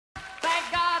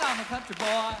a country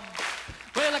boy.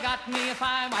 Well, I got me a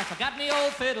fine wife, I got me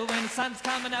old fiddle when the sun's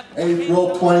coming up.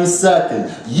 April 22nd.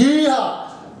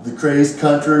 Yeehaw! The crazed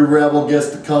country rebel gets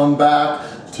to come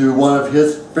back to one of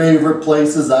his favorite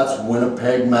places, that's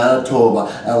Winnipeg, Manitoba.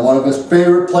 And one of his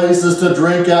favorite places to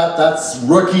drink at, that's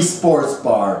Rookie Sports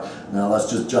Bar. Now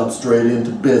let's just jump straight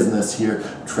into business here.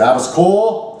 Travis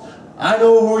Cole, I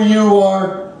know who you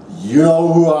are, you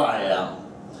know who I am.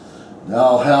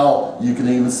 Now hell, you can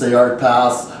even say our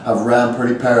paths have ran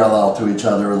pretty parallel to each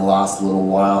other in the last little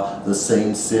while. The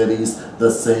same cities,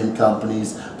 the same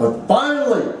companies, but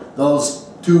finally those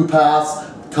two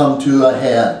paths come to a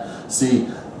head. See,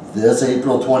 this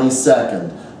April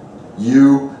 22nd,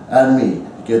 you and me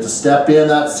get to step in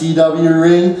that CW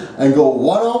ring and go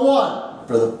one-on-one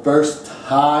for the first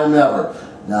time ever.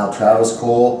 Now Travis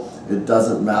Cole, it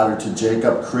doesn't matter to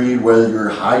Jacob Creed whether you're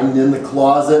hiding in the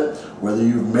closet, whether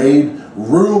you've made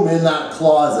room in that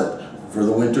closet for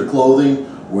the winter clothing,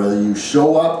 whether you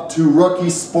show up to Rookie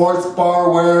Sports Bar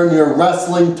wearing your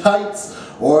wrestling tights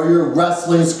or your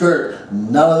wrestling skirt,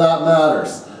 none of that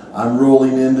matters. I'm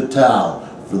rolling into town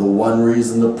for the one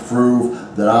reason to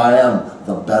prove that I am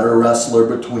the better wrestler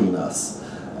between us.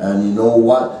 And you know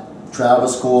what,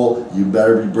 Travis Cole, you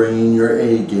better be bringing your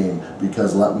A game,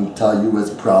 because let me tell you, it's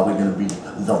probably going to be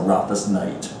the roughest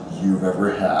night you've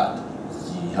ever had.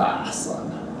 Yeehaw, son.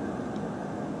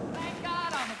 Thank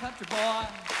God I'm a country boy.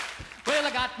 Well,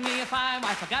 I got me a fine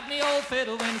wife, I got me old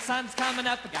fiddle when the sun's coming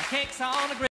up, I got cakes on the grill.